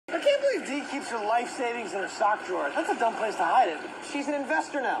Dee keeps her life savings in her sock drawer. That's a dumb place to hide it. She's an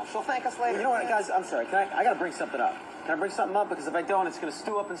investor now. She'll thank us later. You know what, guys? I'm sorry. I gotta bring something up. Can I bring something up? Because if I don't, it's gonna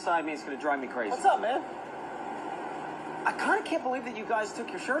stew up inside me. It's gonna drive me crazy. What's up, man? I kind of can't believe that you guys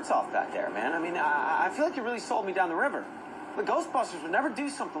took your shirts off back there, man. I mean, I feel like you really sold me down the river. The Ghostbusters would never do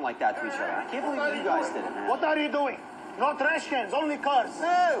something like that to each other. I can't believe that you guys did it, man. What are you doing? No trash cans, only cars.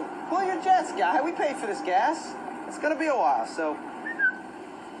 No, pull your jets, guy. We paid for this gas. It's gonna be a while, so...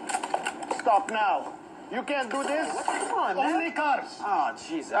 Stop now. You can't do this. Come on, man. Only cars. Oh,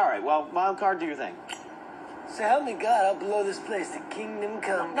 jeez. All right, well, wild card, do your thing. So help me God, I'll blow this place to kingdom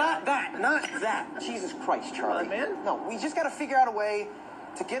come. Not that. Jesus Christ, Charlie. Come on, man. No, we just gotta figure out a way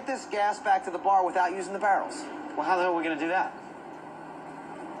to get this gas back to the bar without using the barrels. Well, how the hell are we gonna do that?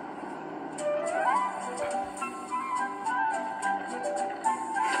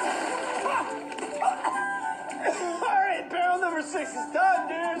 All right, barrel number 6 is done,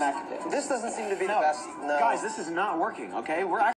 dude. Mac, this doesn't seem to be the best. No. Guys, this is not working, okay? We're